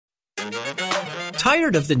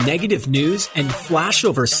Tired of the negative news and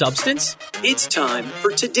flashover substance? It's time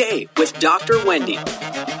for Today with Dr. Wendy.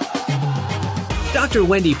 Dr.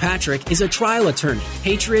 Wendy Patrick is a trial attorney,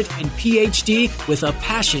 patriot, and PhD with a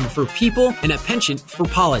passion for people and a penchant for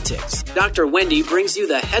politics. Dr. Wendy brings you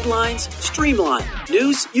the headlines, streamlined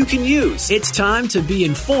news you can use. It's time to be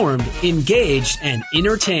informed, engaged, and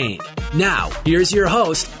entertained. Now, here's your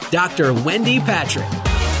host, Dr. Wendy Patrick.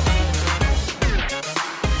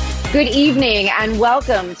 Good evening and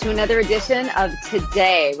welcome to another edition of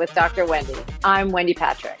Today with Dr. Wendy. I'm Wendy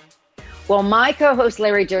Patrick. Well, my co-host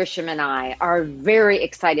Larry Dersham and I are very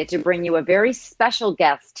excited to bring you a very special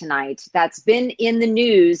guest tonight that's been in the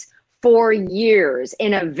news for years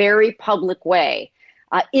in a very public way,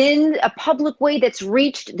 that's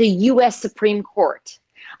reached the U.S. Supreme Court.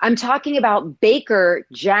 I'm talking about Baker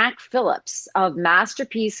Jack Phillips of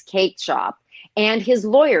Masterpiece Cake Shop and his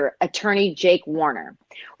lawyer, attorney Jake Warner.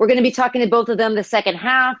 We're going to be talking to both of them the second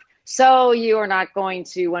half, so you are not going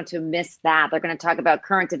to want to miss that. They're going to talk about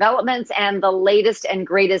current developments and the latest and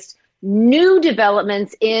greatest new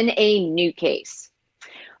developments in a new case.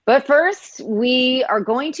 But first, we are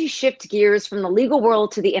going to shift gears from the legal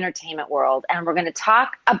world to the entertainment world, and we're going to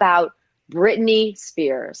talk about Britney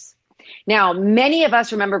Spears. Now, many of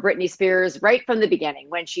us remember Britney Spears right from the beginning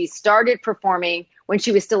when she started performing when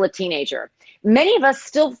she was still a teenager. Many of us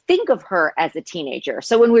still think of her as a teenager.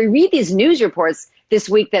 So when we read these news reports this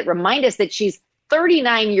week that remind us that she's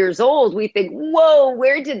 39 years old, we think, whoa,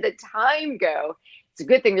 where did the time go? It's a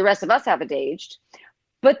good thing the rest of us haven't aged.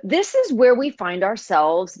 But this is where we find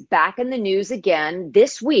ourselves back in the news again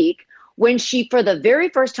this week when she, for the very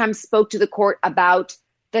first time, spoke to the court about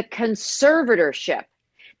the conservatorship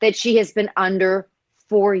that she has been under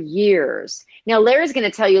for years. Now, Larry's going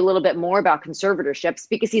to tell you a little bit more about conservatorships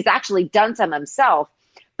because he's actually done some himself.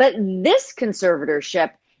 But this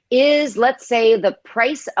conservatorship is, let's say, the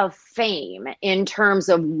price of fame in terms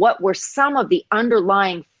of what were some of the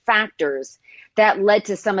underlying factors that led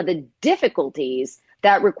to some of the difficulties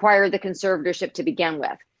that required the conservatorship to begin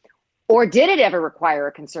with. Or did it ever require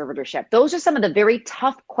a conservatorship? Those are some of the very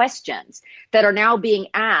tough questions that are now being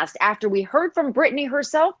asked after we heard from Britney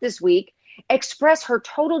herself this week express her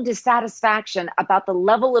total dissatisfaction about the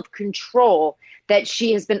level of control that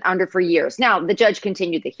she has been under for years. Now, the judge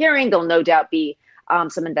continued the hearing. There'll no doubt be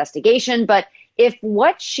some investigation. But if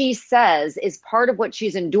what she says is part of what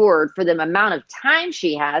she's endured for the amount of time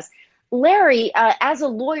she has, Larry, as a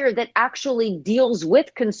lawyer that actually deals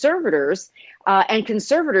with conservators and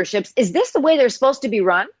conservatorships, is this the way they're supposed to be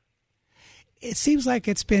run? It seems like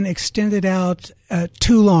it's been extended out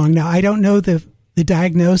too long. Now, I don't know the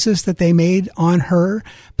diagnosis that they made on her,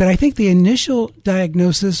 but I think the initial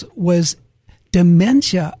diagnosis was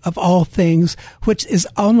dementia of all things, which is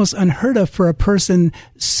almost unheard of for a person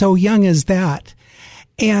so young as that.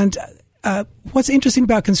 And what's interesting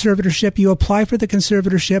about conservatorship, you apply for the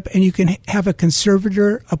conservatorship and you can have a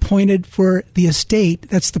conservator appointed for the estate.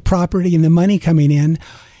 That's the property and the money coming in.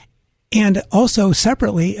 And also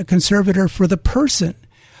separately, a conservator for the person.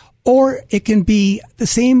 Or it can be the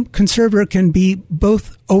same conservator can be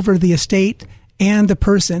both over the estate and the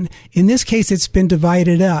person. In this case, it's been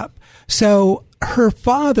divided up. So her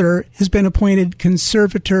father has been appointed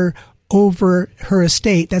conservator over her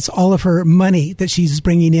estate. That's all of her money that she's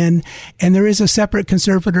bringing in. And there is a separate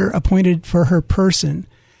conservator appointed for her person.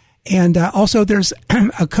 And also there's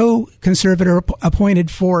a co-conservator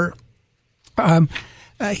appointed for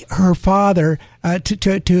her father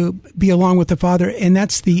to be along with the father, and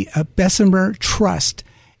that's the Bessemer Trust.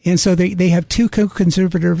 And so they have two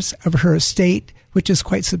co-conservators of her estate, which is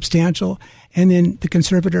quite substantial, and then the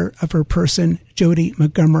conservator of her person, Jody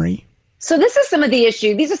Montgomery. So this is some of the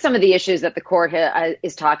issue. These are some of the issues that the court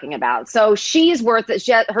is talking about. So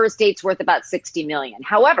her estate's worth about $60 million.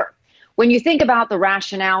 However, when you think about the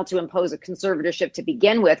rationale to impose a conservatorship to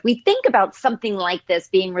begin with, we think about something like this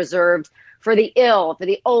being reserved for the ill, for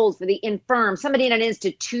the old, for the infirm, somebody in an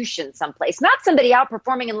institution someplace, not somebody out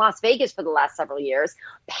performing in Las Vegas for the last several years,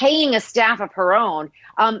 paying a staff of her own.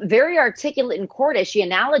 Very articulate in court as she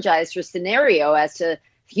analogized her scenario as to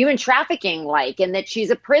human trafficking and that she's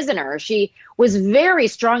a prisoner. She was very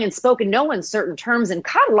strong and spoke in no uncertain terms and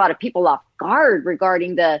caught a lot of people off guard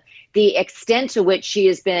regarding the extent to which she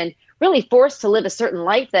has been really forced to live a certain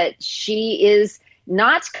life that she is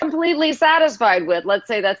not completely satisfied with. Let's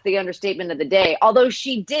say that's the understatement of the day. Although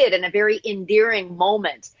she did, in a very endearing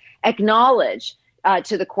moment, acknowledge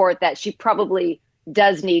to the court that she probably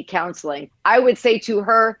does need counseling. I would say to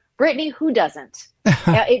her, Britney, who doesn't?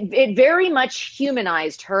 It very much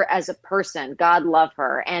humanized her as a person. God love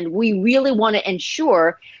her. And we really want to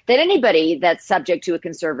ensure that anybody that's subject to a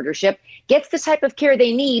conservatorship gets the type of care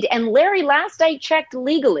they need. And Larry, last I checked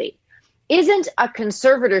legally, isn't a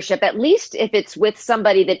conservatorship, at least if it's with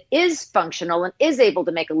somebody that is functional and is able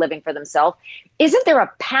to make a living for themselves, isn't there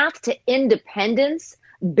a path to independence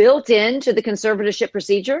built into the conservatorship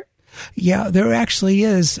procedure? Yeah, there actually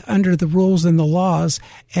is under the rules and the laws.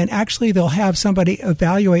 And actually, they'll have somebody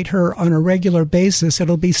evaluate her on a regular basis.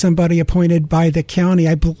 It'll be somebody appointed by the county.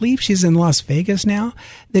 I believe she's in Las Vegas now,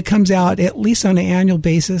 that comes out at least on an annual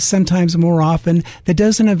basis, sometimes more often, that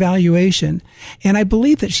does an evaluation. And I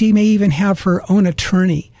believe that she may even have her own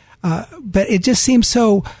attorney. But it just seems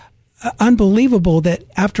so unbelievable that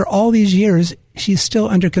after all these years, she's still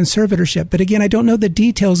under conservatorship. But again, I don't know the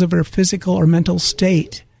details of her physical or mental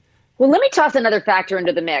state. Well, let me toss another factor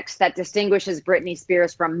into the mix that distinguishes Britney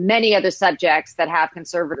Spears from many other subjects that have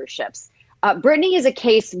conservatorships. Britney is a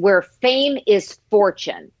case where fame is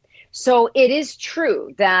fortune. So it is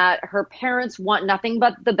true that her parents want nothing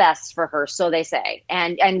but the best for her, so they say.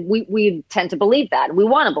 And we tend to believe that. We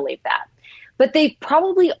want to believe that. But they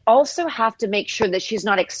probably also have to make sure that she's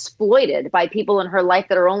not exploited by people in her life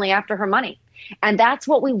that are only after her money. And that's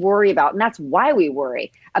what we worry about. And that's why we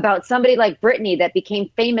worry about somebody like Britney that became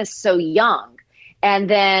famous so young. And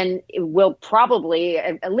then will probably,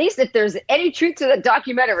 at least if there's any truth to the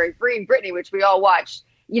documentary, Freeing Britney, which we all watched,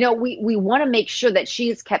 we want to make sure that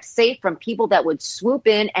she's kept safe from people that would swoop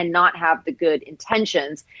in and not have the good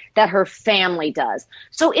intentions that her family does.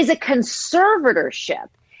 So is a conservatorship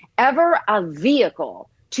ever a vehicle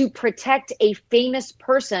to protect a famous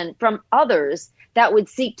person from others that would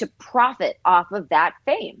seek to profit off of that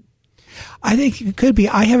fame? I think it could be.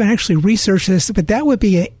 I haven't actually researched this, but that would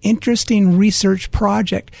be an interesting research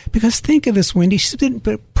project. Because think of this, Wendy. She's been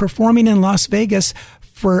performing in Las Vegas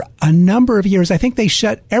for a number of years. I think they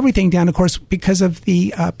shut everything down, of course, because of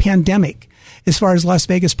the pandemic, as far as Las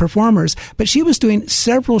Vegas performers. But she was doing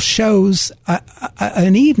several shows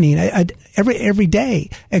an evening, every day,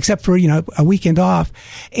 except for, a weekend off,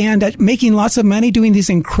 and making lots of money doing these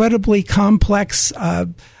incredibly complex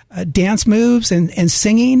dance moves and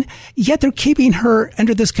singing. Yet they're keeping her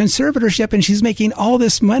under this conservatorship, and she's making all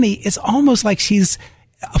this money. It's almost like she's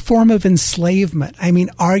a form of enslavement. I mean,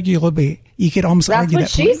 arguably, you could almost argue that.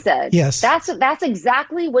 That's what she said. Yes. That's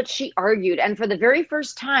exactly what she argued. And for the very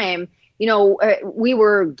first time, we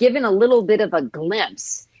were given a little bit of a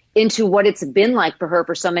glimpse into what it's been like for her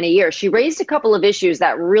for so many years. She raised a couple of issues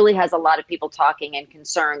that really has a lot of people talking and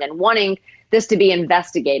concerned and wanting this to be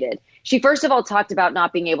investigated. She first of all talked about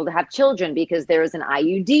not being able to have children because there is an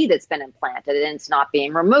IUD that's been implanted and it's not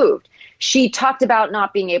being removed. She talked about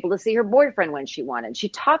not being able to see her boyfriend when she wanted. She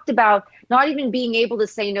talked about not even being able to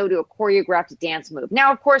say no to a choreographed dance move.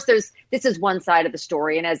 Now, of course, this is one side of the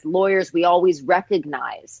story. And as lawyers, we always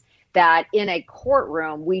recognize that in a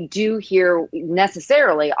courtroom, we do hear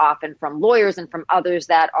necessarily often from lawyers and from others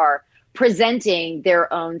that are presenting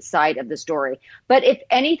their own side of the story. But if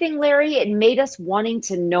anything, Larry, it made us wanting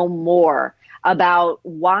to know more about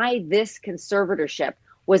why this conservatorship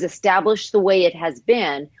was established the way it has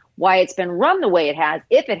been, why it's been run the way it has,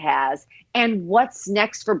 if it has, and what's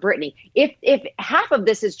next for Britney. If half of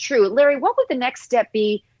this is true, Larry, what would the next step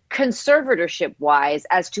be conservatorship-wise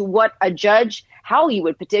as to what a judge, how you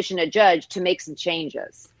would petition a judge to make some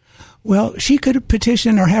changes? Well, she could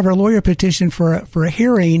petition or have her lawyer petition for a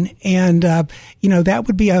hearing, and that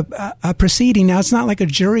would be a proceeding. Now, it's not like a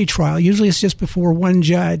jury trial. Usually, it's just before one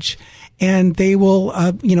judge, and they will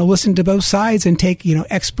listen to both sides and take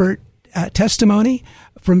expert testimony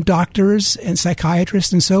from doctors and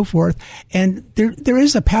psychiatrists and so forth. And there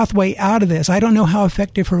is a pathway out of this. I don't know how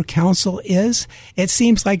effective her counsel is. It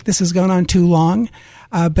seems like this has gone on too long.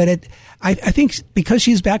 But I think because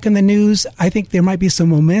she's back in the news, I think there might be some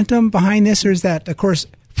momentum behind this. There's that, of course,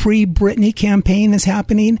 Free Britney campaign that's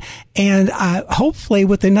happening. And hopefully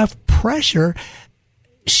with enough pressure,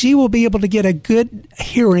 she will be able to get a good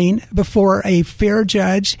hearing before a fair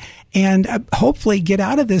judge and hopefully get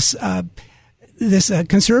out of this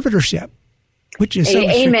conservatorship, which is so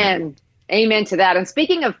Amen. Amen to that. And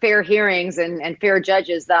speaking of fair hearings and fair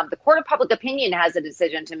judges, the Court of Public Opinion has a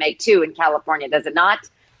decision to make too in California, does it not?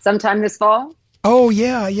 Sometime this fall? Oh,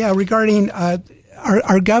 yeah, regarding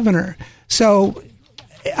our governor. So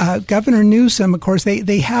Governor Newsom, of course,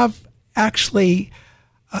 they have actually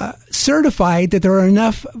certified that there are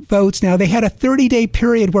enough votes. Now, they had a 30-day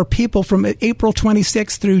period where people from April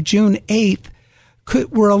 26th through June 8th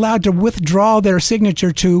were allowed to withdraw their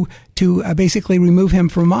signature to basically remove him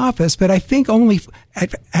from office. But I think only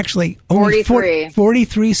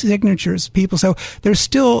 43 signatures, people. So there's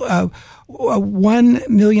still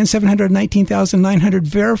 1,719,900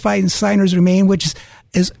 verified signers remain, which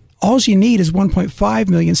is all you need is 1.5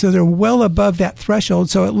 million. So they're well above that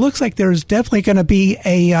threshold. So it looks like there's definitely going to be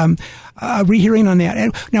a rehearing on that.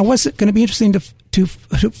 And now, what's going to be interesting to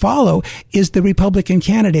follow is the Republican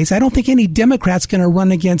candidates. I don't think any Democrat's going to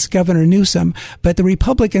run against Governor Newsom, but the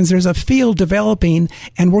Republicans, there's a field developing,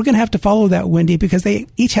 and we're going to have to follow that, Wendy, because they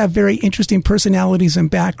each have very interesting personalities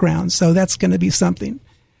and backgrounds. So that's going to be something.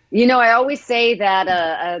 You know, I always say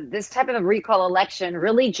that this type of a recall election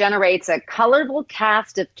really generates a colorful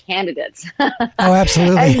cast of candidates. Oh,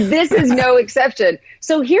 absolutely. And this is no exception.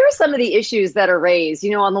 So here are some of the issues that are raised.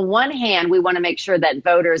 You know, on the one hand, we want to make sure that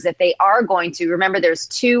voters, if they are going to, remember there's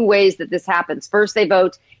two ways that this happens. First, they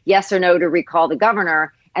vote yes or no to recall the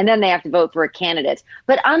governor, and then they have to vote for a candidate.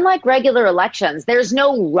 But unlike regular elections, there's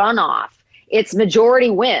no runoff. It's majority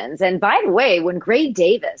wins. And by the way, when Gray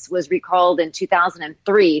Davis was recalled in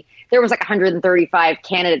 2003, there was like 135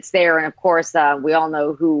 candidates there. And of course, we all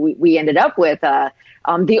know who we ended up with, the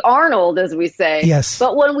Arnold, as we say. Yes.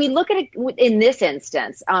 But when we look at it in this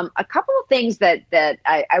instance, a couple of things that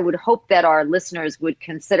I would hope that our listeners would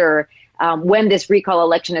consider when this recall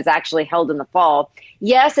election is actually held in the fall.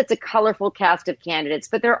 Yes, it's a colorful cast of candidates,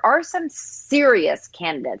 but there are some serious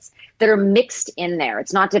candidates that are mixed in there.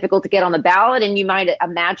 It's not difficult to get on the ballot, and you might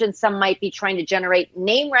imagine some might be trying to generate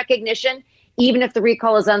name recognition, even if the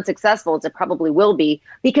recall is unsuccessful, as it probably will be,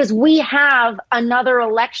 because we have another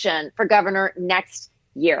election for governor next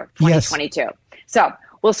year, 2022. Yes. So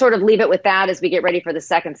we'll sort of leave it with that as we get ready for the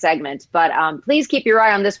second segment. But please keep your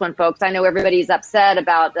eye on this one, folks. I know everybody's upset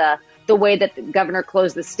about the way that the governor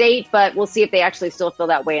closed the state, but we'll see if they actually still feel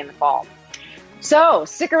that way in the fall. So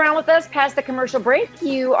stick around with us past the commercial break.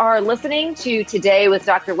 You are listening to Today with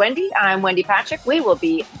Dr. Wendy. I'm Wendy Patrick. We will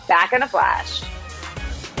be back in a flash.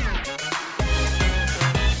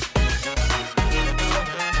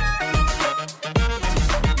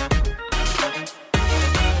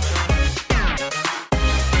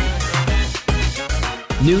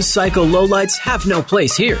 News cycle lowlights have no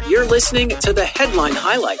place here. You're listening to the headline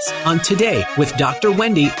highlights on Today with Dr.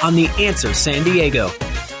 Wendy on The Answer San Diego.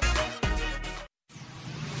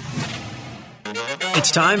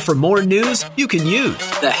 It's time for more news you can use.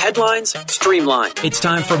 The headlines streamlined. It's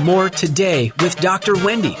time for more Today with Dr.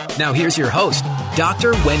 Wendy. Now here's your host,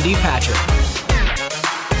 Dr. Wendy Patrick.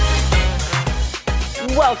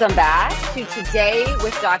 Welcome back to Today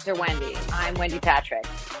with Dr. Wendy. I'm Wendy Patrick.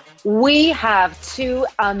 We have two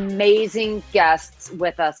amazing guests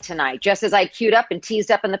with us tonight. Just as I queued up and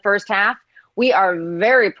teased up in the first half, we are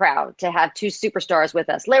very proud to have two superstars with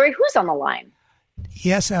us. Larry, who's on the line?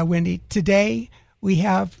 Yes, Wendy. Today we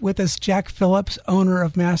have with us Jack Phillips, owner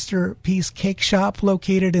of Masterpiece Cake Shop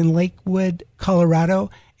located in Lakewood,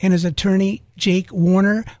 Colorado, and his attorney, Jake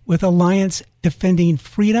Warner, with Alliance Defending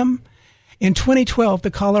Freedom. In 2012, the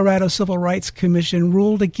Colorado Civil Rights Commission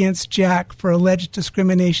ruled against Jack for alleged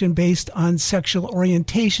discrimination based on sexual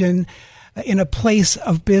orientation in a place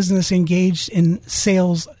of business engaged in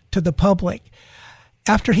sales to the public.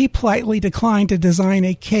 After he politely declined to design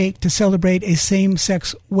a cake to celebrate a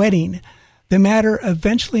same-sex wedding, the matter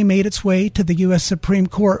eventually made its way to the U.S. Supreme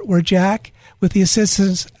Court, where Jack, with the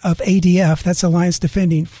assistance of ADF, that's Alliance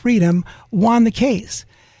Defending Freedom, won the case.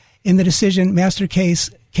 In the decision, Master Case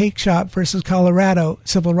Cake Shop versus Colorado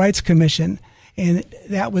Civil Rights Commission, and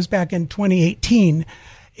that was back in 2018.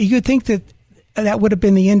 You'd think that that would have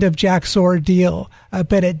been the end of Jack's ordeal,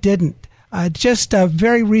 but it didn't. Just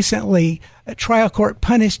very recently, a trial court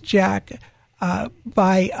punished Jack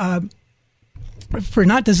for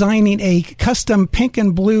not designing a custom pink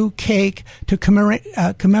and blue cake to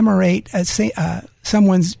commemorate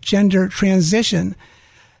someone's gender transition.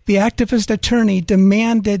 The activist attorney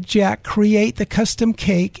demanded Jack create the custom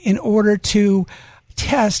cake in order to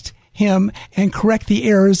test him and correct the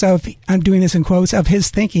errors of, I'm doing this in quotes, of his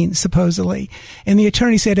thinking, supposedly. And the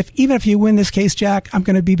attorney said, even if you win this case, Jack, I'm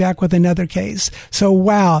going to be back with another case. So,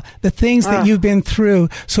 wow, the things that you've been through.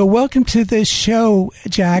 So welcome to the show,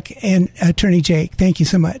 Jack and Attorney Jake. Thank you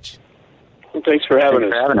so much. Well, thanks for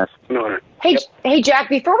having us. No. Hey, Jack,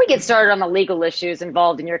 before we get started on the legal issues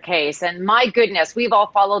involved in your case, and my goodness, we've all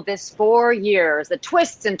followed this for years, the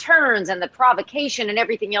twists and turns and the provocation and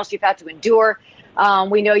everything else you've had to endure.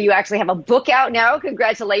 We know you actually have a book out now.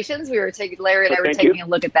 Congratulations. Larry and I were taking a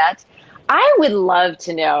look at that. I would love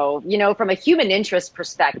to know, from a human interest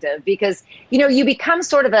perspective, because, you become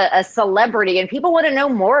sort of a celebrity and people want to know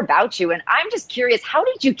more about you. And I'm just curious, how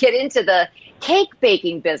did you get into the cake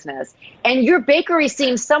baking business. And your bakery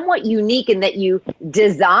seems somewhat unique in that you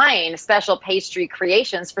design special pastry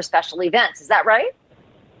creations for special events. Is that right?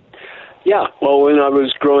 Yeah. Well, when I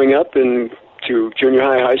was growing up to junior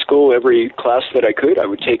high school, every class that I could, I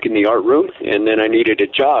would take in the art room, and then I needed a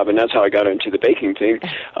job, and that's how I got into the baking thing.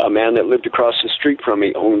 A man that lived across the street from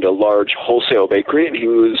me owned a large wholesale bakery, and he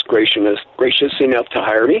was gracious enough to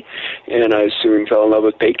hire me, and I soon fell in love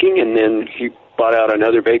with baking, and then he bought out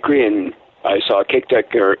another bakery, and I saw cake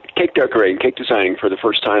decorating, cake designing for the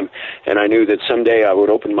first time, and I knew that someday I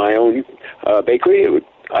would open my own bakery.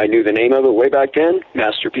 I knew the name of it way back then,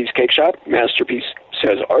 Masterpiece Cake Shop. Masterpiece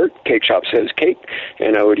says art, Cake Shop says cake,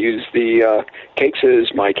 and I would use the cakes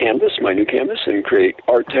as my canvas, my new canvas, and create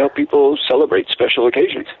art to help people celebrate special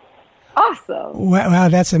occasions. Awesome. Wow,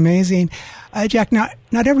 that's amazing. Jack, not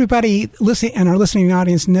everybody listening in our listening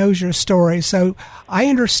audience knows your story, so I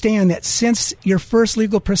understand that since your first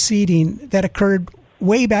legal proceeding that occurred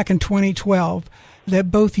way back in 2012,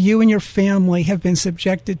 that both you and your family have been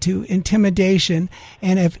subjected to intimidation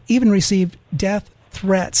and have even received death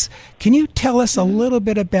threats. Can you tell us a little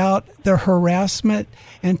bit about the harassment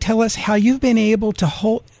and tell us how you've been able to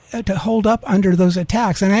hold up under those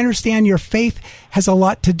attacks? And I understand your faith has a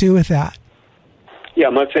lot to do with that. Yeah,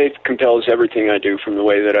 my faith compels everything I do, from the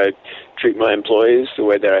way that I treat my employees, the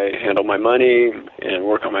way that I handle my money and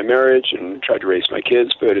work on my marriage and try to raise my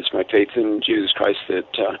kids. But it's my faith in Jesus Christ that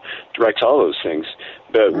directs all those things.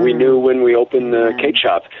 But we knew when we opened the cake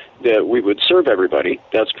shop that we would serve everybody.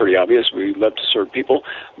 That's pretty obvious. We love to serve people,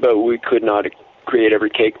 but we could not create every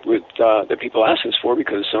cake with that people asked us for,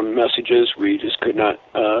 because some messages we just could not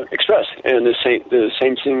express. And the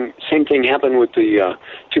same thing happened with the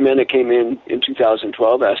two men that came in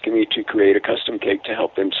 2012 asking me to create a custom cake to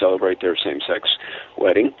help them celebrate their same-sex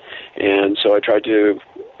wedding. And so I tried to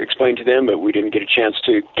explain to them, but we didn't get a chance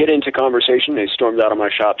to get into conversation. They stormed out of my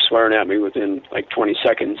shop swearing at me within like 20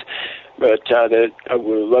 seconds. But that I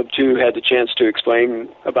would love to have the chance to explain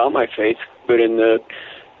about my faith. But in the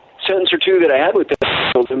sentence or two that I had with them,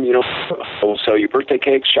 I told them, I will sell you birthday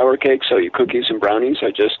cakes, shower cakes, sell you cookies and brownies.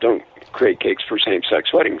 I just don't create cakes for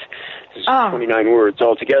same-sex weddings. It's 29 words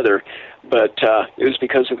altogether. But it was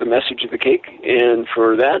because of the message of the cake. And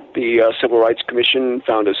for that, the Civil Rights Commission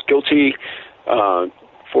found us guilty,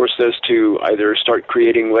 forced us to either start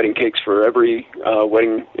creating wedding cakes for every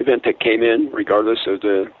wedding event that came in, regardless of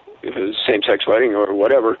if it was same-sex wedding or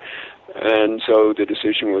whatever. And so the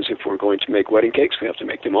decision was, if we're going to make wedding cakes, we have to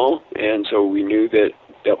make them all. And so we knew that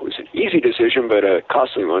was an easy decision, but a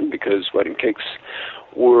costly one, because wedding cakes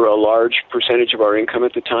were a large percentage of our income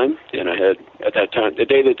at the time. And I had, at that time, the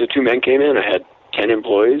day that the two men came in, I had 10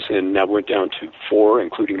 employees, and that went down to 4,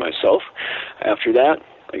 including myself. After that,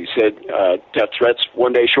 like you said, death threats.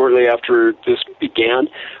 One day shortly after this began,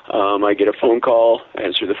 I get a phone call. I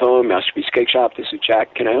answer the phone, Masterpiece Cake Shop. This is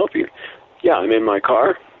Jack. Can I help you? Yeah, I'm in my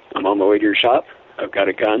car. I'm on my way to your shop. I've got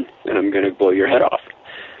a gun, and I'm going to blow your head off.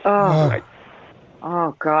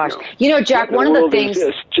 Oh gosh. Jack, one of the things...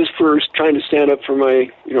 Just for trying to stand up for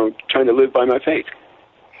my, trying to live by my faith.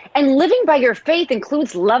 And living by your faith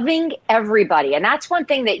includes loving everybody. And that's one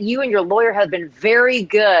thing that you and your lawyer have been very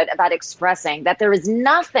good about expressing, that there is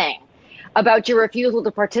nothing about your refusal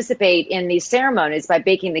to participate in these ceremonies by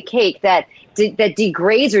baking the cake that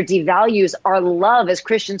degrades or devalues our love as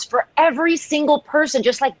Christians for every single person,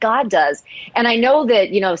 just like God does. And I know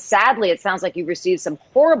that, sadly, it sounds like you've received some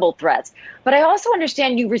horrible threats, but I also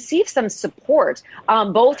understand you received some support,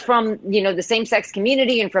 both from, the same-sex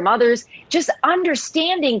community and from others, just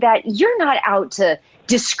understanding that you're not out to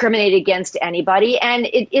discriminate against anybody. And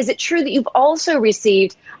is it true that you've also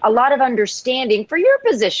received a lot of understanding for your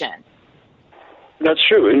position? That's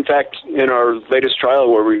true. In fact, in our latest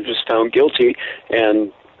trial where we were just found guilty,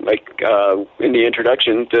 and in the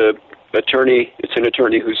introduction, the attorney, it's an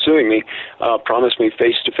attorney who's suing me, promised me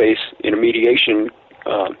face-to-face in a mediation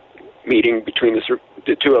meeting between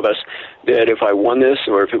the two of us that if I won this,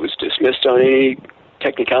 or if it was dismissed on any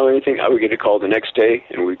technicality or anything, I would get a call the next day,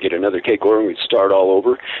 and we'd get another cake order, and we'd start all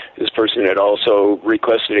over. This person had also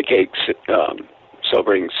requested a cake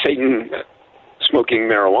celebrating Satan, smoking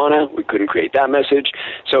marijuana. We couldn't create that message.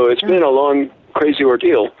 So it's been a long, crazy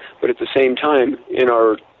ordeal. But at the same time, in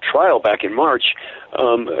our trial back in March,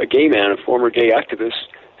 a gay man, a former gay activist,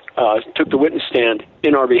 took the witness stand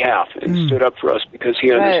in our behalf and stood up for us, because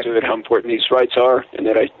he understood how important these rights are, and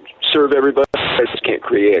that I serve everybody. I just can't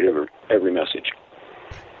create every message.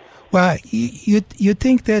 Well, you'd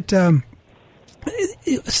think that...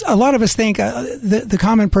 a lot of us think the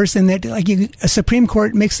common person that a Supreme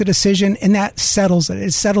Court makes a decision and that settles it.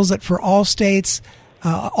 It settles it for all states.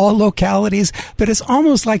 all localities, but it's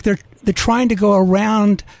almost like they're trying to go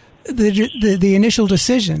around the initial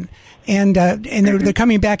decision. And they're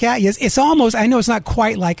coming back at you. It's almost, I know it's not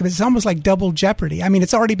quite like it, but it's almost like double jeopardy. I mean,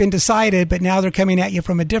 it's already been decided, but now they're coming at you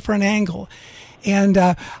from a different angle. And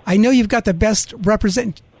I know you've got the best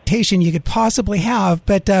representation you could possibly have,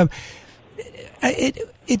 but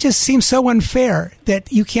it just seems so unfair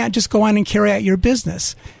that you can't just go on and carry out your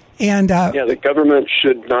business. And the government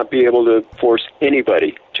should not be able to force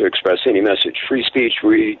anybody to express any message. Free speech,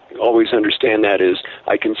 we always understand that is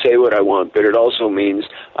I can say what I want, but it also means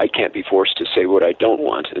I can't be forced to say what I don't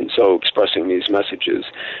want. And so expressing these messages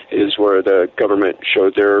is where the government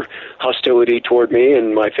showed their hostility toward me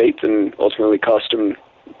and my faith, and ultimately cost them,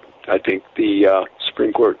 I think, the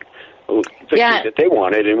Supreme Court victory that they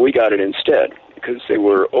wanted, and we got it instead because they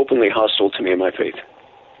were openly hostile to me and my faith.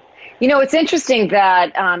 You know, it's interesting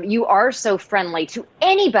that you are so friendly to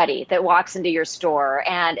anybody that walks into your store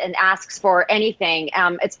and asks for anything.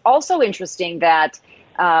 It's also interesting that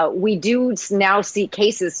we do now see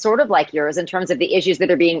cases sort of like yours in terms of the issues that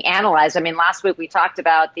are being analyzed. I mean, last week we talked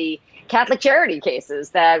about the Catholic charity cases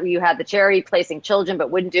that you had the charity placing children but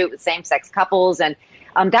wouldn't do it with same-sex couples. And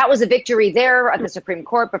that was a victory there at the Supreme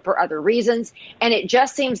Court, but for other reasons. And it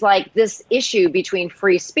just seems like this issue between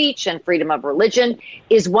free speech and freedom of religion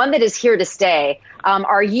is one that is here to stay.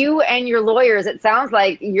 Are you and your lawyers, it sounds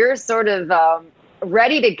like you're sort of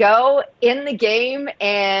ready to go in the game,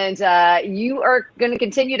 and you are going to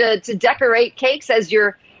continue to decorate cakes as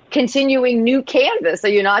you're continuing new canvas. Are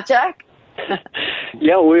you not, Jack?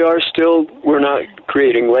 Yeah, we are still. We're not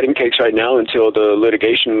creating wedding cakes right now until the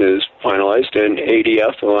litigation is finalized, and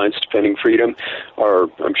ADF, Alliance Defending Freedom, are,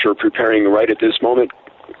 I'm sure, preparing right at this moment.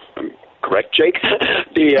 Correct, Jake?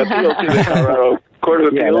 The appeal to the Colorado Court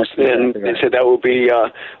of Appeals, and they said that will be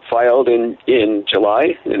filed in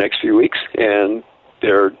July, the next few weeks, and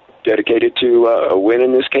they're dedicated to a win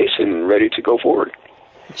in this case and ready to go forward.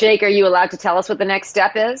 Jake, are you allowed to tell us what the next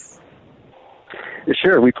step is?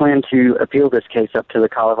 Sure. We plan to appeal this case up to the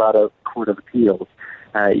Colorado Court of Appeals.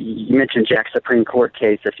 You mentioned Jack's Supreme Court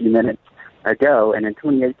case a few minutes ago, and in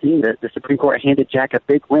 2018, the Supreme Court handed Jack a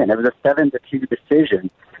big win. It was a 7-2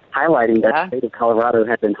 decision, highlighting that the state of Colorado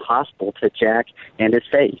had been hostile to Jack and his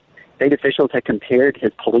faith. State officials had compared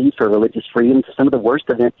his plea for religious freedom to some of the worst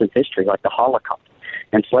events in history, like the Holocaust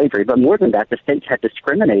and slavery. But more than that, the state had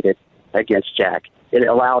discriminated against Jack. It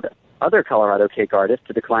allowed other Colorado cake artists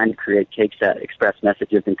to decline to create cakes that express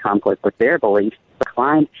messages in conflict with their beliefs,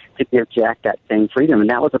 declined to give Jack that same freedom, and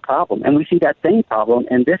that was a problem. And we see that same problem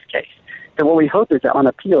in this case. So what we hope is that on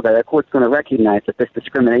appeal, that the court's going to recognize that this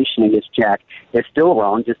discrimination against Jack is still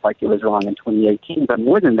wrong, just like it was wrong in 2018. But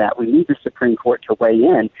more than that, we need the Supreme Court to weigh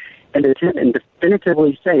in and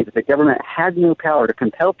definitively say that the government has no power to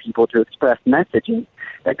compel people to express messages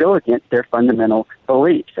that go against their fundamental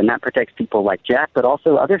beliefs. And that protects people like Jack, but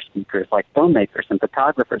also other speakers like filmmakers and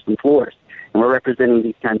photographers and florists. And we're representing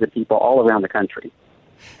these kinds of people all around the country.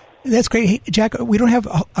 That's great. Hey, Jack, we don't have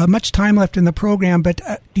much time left in the program, but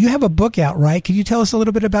do you have a book out, right? Could you tell us a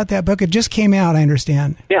little bit about that book? It just came out, I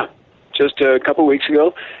understand. Yeah, just a couple weeks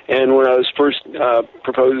ago. And when I was first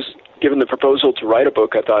given the proposal to write a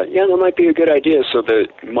book, I thought, that might be a good idea so that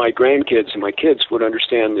my grandkids and my kids would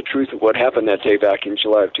understand the truth of what happened that day back in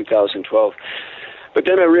July of 2012. But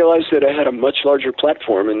then I realized that I had a much larger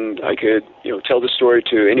platform, and I could, tell the story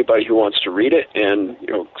to anybody who wants to read it, and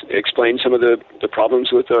explain some of the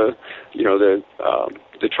problems with the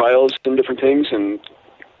trials and different things, and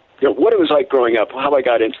what it was like growing up, how I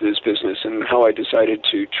got into this business, and how I decided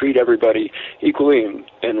to treat everybody equally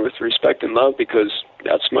and with respect and love, because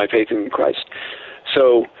that's my faith in Christ.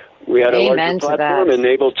 So we had a larger platform and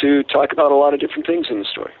able to talk about a lot of different things in the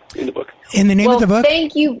story, in the book. And the name of the book?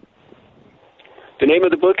 Thank you. The name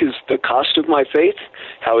of the book is The Cost of My Faith,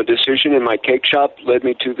 How a Decision in My Cake Shop took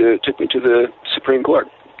me to the Supreme Court.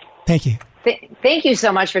 Thank you. Thank you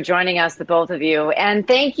so much for joining us, the both of you. And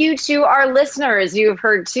thank you to our listeners. You've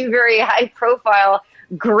heard two very high-profile,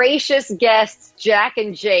 gracious guests, Jack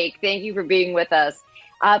and Jake. Thank you for being with us.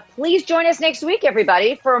 Please join us next week,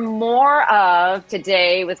 everybody, for more of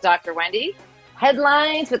Today with Dr. Wendy.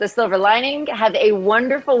 Headlines with a silver lining. Have a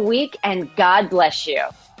wonderful week, and God bless you.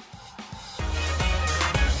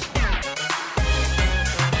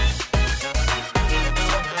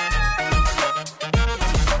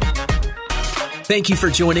 Thank you for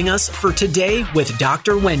joining us for Today with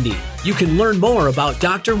Dr. Wendy. You can learn more about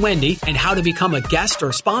Dr. Wendy and how to become a guest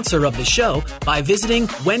or sponsor of the show by visiting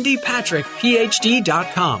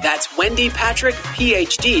wendypatrickphd.com. That's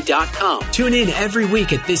WendyPatrickPhD.com. Tune in every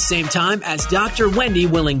week at this same time as Dr. Wendy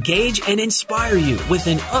will engage and inspire you with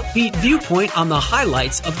an upbeat viewpoint on the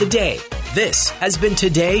highlights of the day. This has been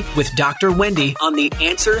Today with Dr. Wendy on The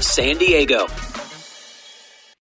Answer San Diego.